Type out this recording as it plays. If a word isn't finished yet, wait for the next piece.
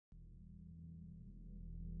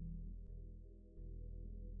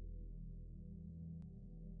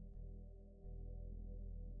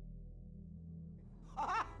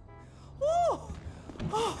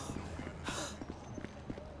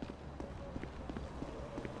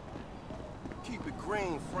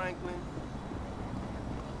green, Franklin.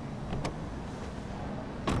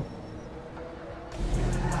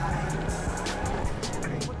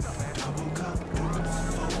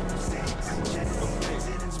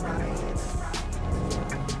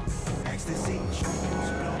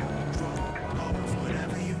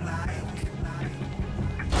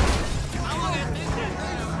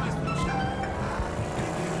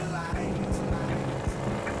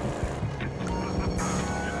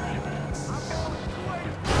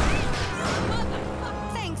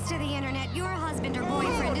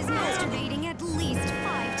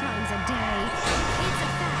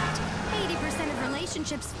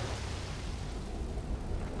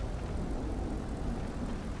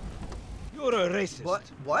 You're a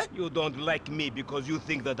racist. What? You don't like me because you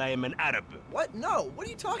think that I am an Arab. What? No. What are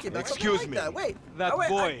you talking about? Excuse me. That. Wait. That wait,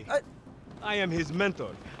 boy. I am his mentor.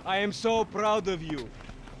 I am so proud of you.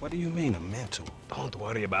 What do you mean, a mentor? Don't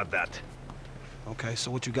worry about that. Okay,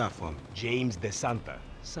 so what you got for me? James DeSanta.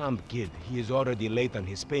 Some kid. He is already late on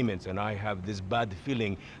his payments, and I have this bad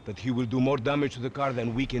feeling that he will do more damage to the car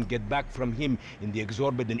than we can get back from him in the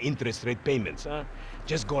exorbitant interest rate payments, huh?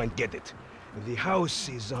 Just go and get it. The house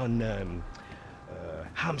is on,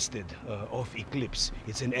 Hampstead, off Eclipse.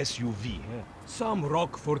 It's an SUV. Some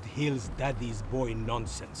Rockford Hills daddy's boy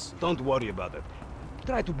nonsense. Don't worry about it.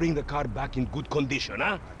 Try to bring the car back in good condition,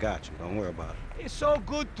 huh? I got you. Don't worry about it. It's so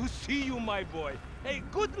good to see you, my boy. Hey,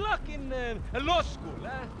 good luck in law school,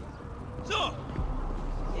 huh? So,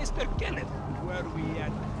 Mr. Kenneth, where we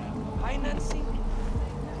at? Financing?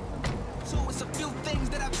 So it's a few things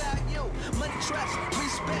that I value. Money, trust,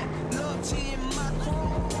 respect, loyalty in my crew.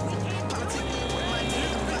 Politicking with my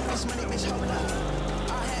niggas, got this money, bitch, hold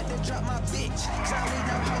up. I had to drop my bitch, cause I don't need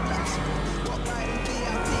no hold-ups. Walk right in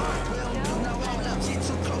VIP, we don't do no hold-ups. Get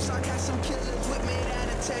too close, I got some killers with me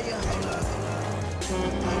that'll tell you, hold up,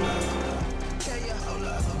 hold up. Tell you, hold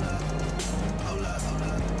up, hold up, hold up, hold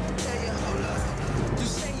up. Tell you, hold up. You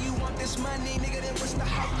say you want this money, nigga, then what's the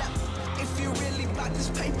hold up? If you really bought this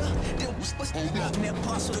paper, then what's the up? That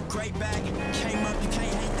parcel, the great bag, came up, you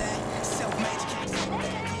can't hate that. Self-made, you can't say that.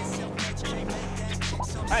 Yeah, self-made, you can't make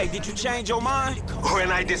that. Hey, did you change your mind?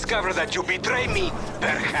 When I discover that you betray me,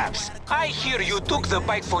 perhaps. I hear you took the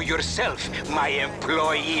bike for yourself, my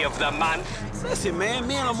employee of the month. Listen, man,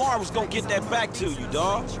 me and Lamar was gonna get that back to you,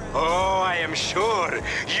 dawg. Oh, I am sure.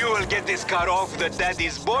 You will get this car off the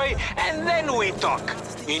daddy's boy, and then we talk.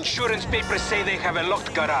 Insurance papers say they have a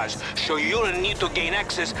locked garage, so you'll need to gain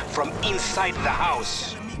access from inside the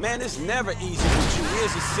house. Man, it's never easy with you,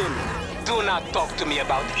 is it, silly? Do not talk to me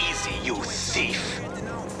about easy, you thief.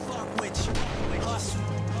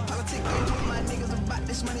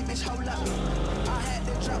 This money, bitch, hold up. I had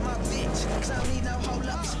to drop my bitch, cause I don't need no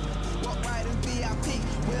hold-ups. Walk right in VIP,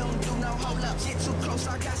 we don't do no hold-ups. Get too close,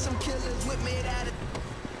 I got some killers with me that'll...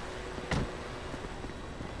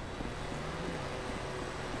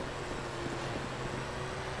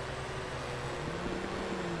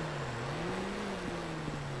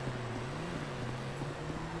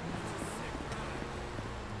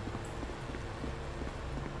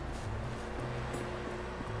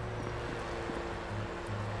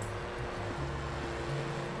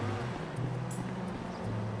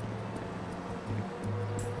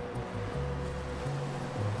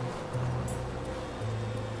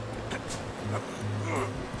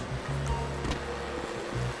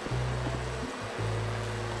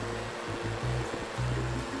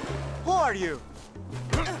 Who are you?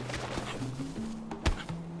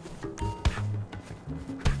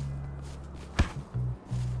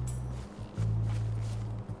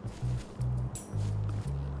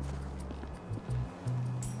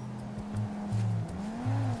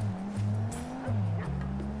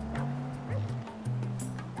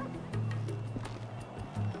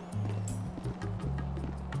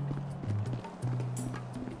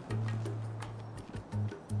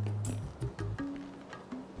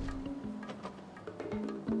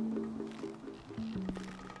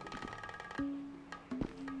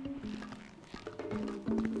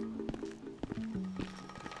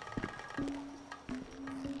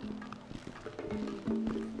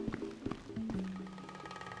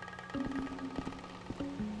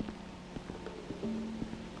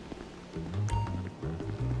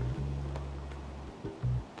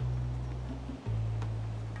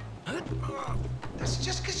 That's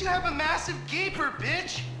just because you have a massive gaper,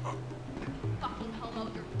 bitch. Fucking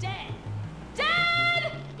homo, you're dead.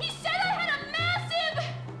 Dad! He said I had a massive...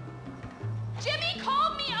 Jimmy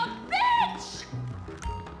called me a bitch!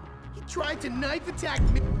 He tried to knife attack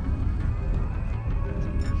me.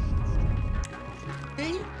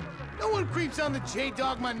 Hey, no one creeps on the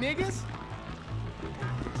J-Dog, my niggas.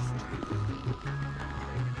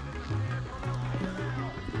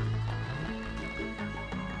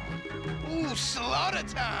 Slaughter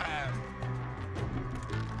time!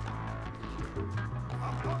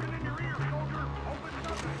 I'm talking in your ear, soldier. Open it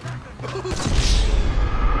up and check it.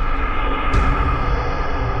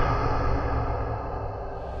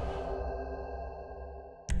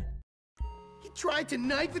 He tried to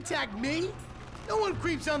knife attack me? No one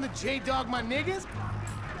creeps on the J-Dog, my niggas.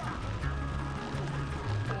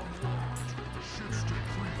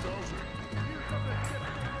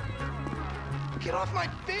 Get off my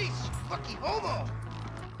face, you fucking homo!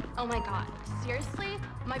 Oh my god, seriously?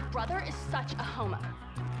 My brother is such a homo.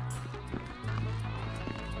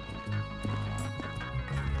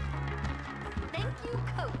 Thank you,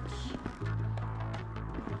 coach.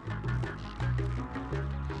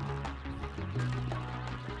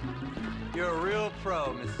 You're a real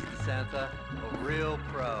pro, Mrs. DeSanta. A real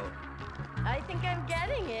pro. I think I'm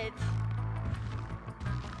getting it.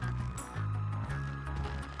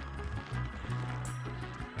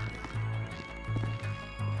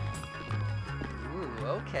 Ooh,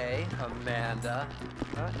 okay, Amanda.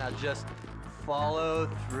 All right, now just follow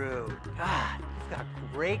through. God, you've got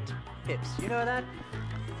great hips. You know that?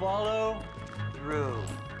 Follow through.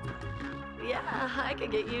 Yeah, I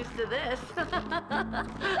could get used to this.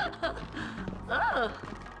 Oh.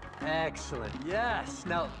 Excellent. Yes.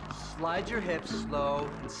 Now slide your hips slow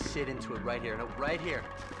and sit into it right here. No, right here.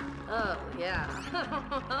 Oh, yeah.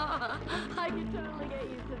 I can totally get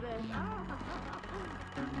used to this.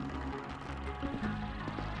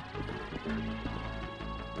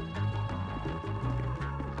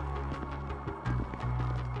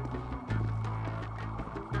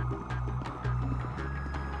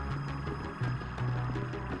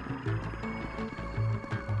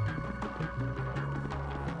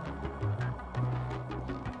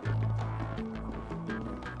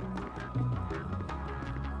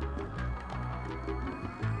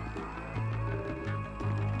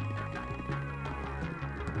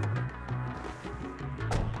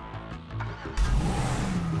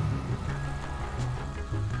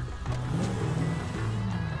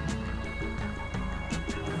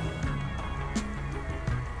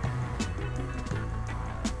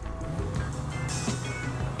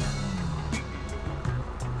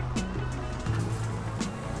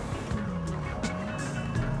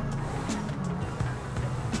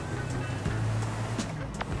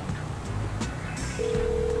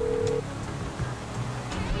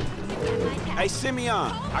 Hey,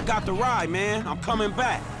 Simeon, I got the ride, man. I'm coming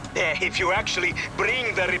back. If you actually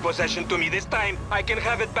bring the repossession to me this time, I can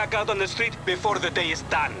have it back out on the street before the day is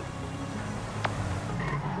done.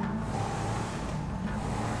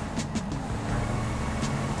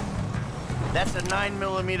 That's a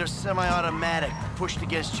 9mm semi-automatic pushed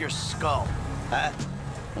against your skull. Huh?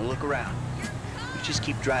 Well, look around. You just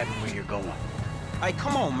keep driving where you're going. Hey,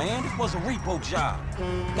 come on, man. This was a repo job.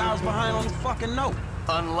 Guy was behind on the fucking note.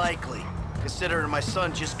 Unlikely, considering my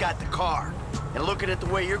son just got the car. And looking at the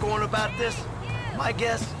way you're going about this, my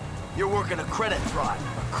guess, you're working a credit fraud.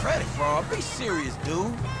 A credit fraud? Be serious,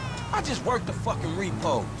 dude. I just worked the fucking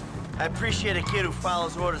repo. I appreciate a kid who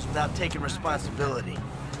follows orders without taking responsibility.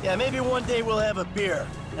 Yeah, maybe one day we'll have a beer,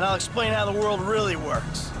 and I'll explain how the world really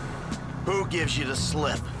works. Who gives you the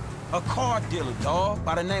slip? A car dealer, dawg,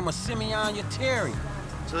 by the name of Simeon Yetarian.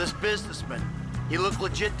 So this businessman, he look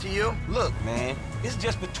legit to you? Look, man, it's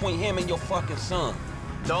just between him and your fucking son.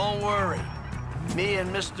 Don't worry. Me and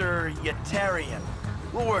Mr. Yetarian,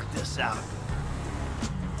 we'll work this out.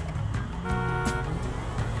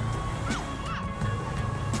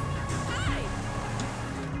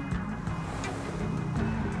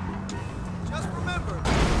 Just remember,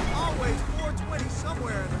 always 420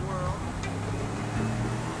 somewhere in the world.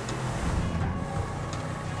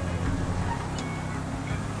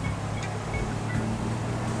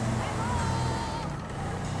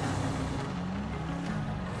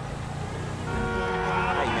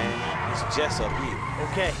 Hey, man, it's Jess up here.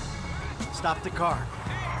 Okay, stop the car.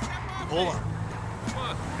 Pull up.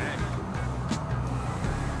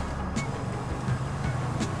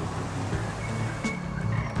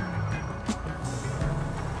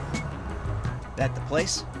 That the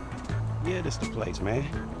place? Yeah, this the place, man.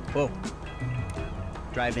 Whoa.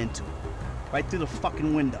 Drive into it. Right through the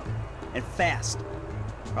fucking window. And fast.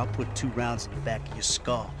 Or I'll put 2 rounds in the back of your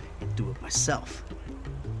skull and do it myself.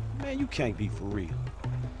 Man, you can't be for real.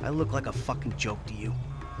 I look like a fucking joke to you.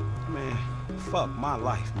 Man, fuck my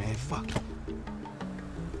life, man. Fuck it.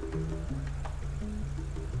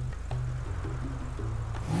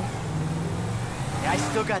 Yeah, I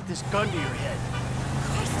still got this gun to your head.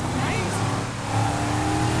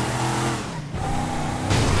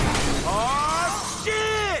 Oh,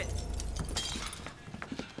 shit!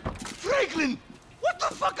 Franklin! What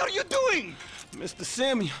the fuck are you doing? Mr.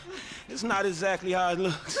 Samuel, it's not exactly how it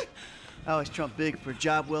looks. I always trump big for a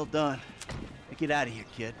job well done. Now get out of here,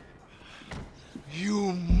 kid.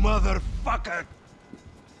 You motherfucker!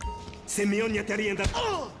 Semyon Yaterienda.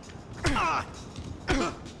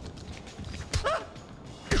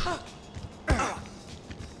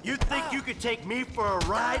 You think you could take me for a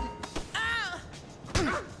ride?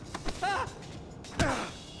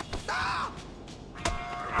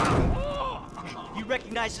 You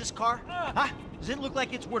recognize this car? Huh? Does it look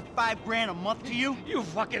like it's worth $5 grand a month to you? You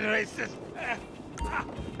fucking racist!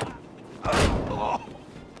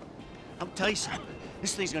 I'll tell you something.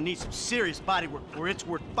 This thing's gonna need some serious body work or it's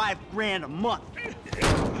worth $5 grand a month.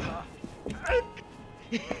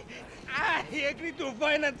 He agreed to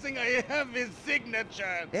financing. I have his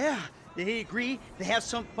signature. Yeah, did he agree to have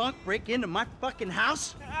some punk break into my fucking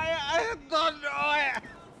house? I don't know.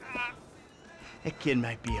 That kid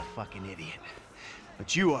might be a fucking idiot,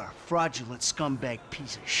 but you are a fraudulent scumbag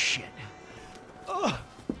piece of shit.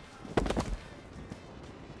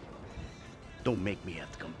 Don't make me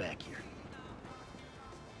have to come back here.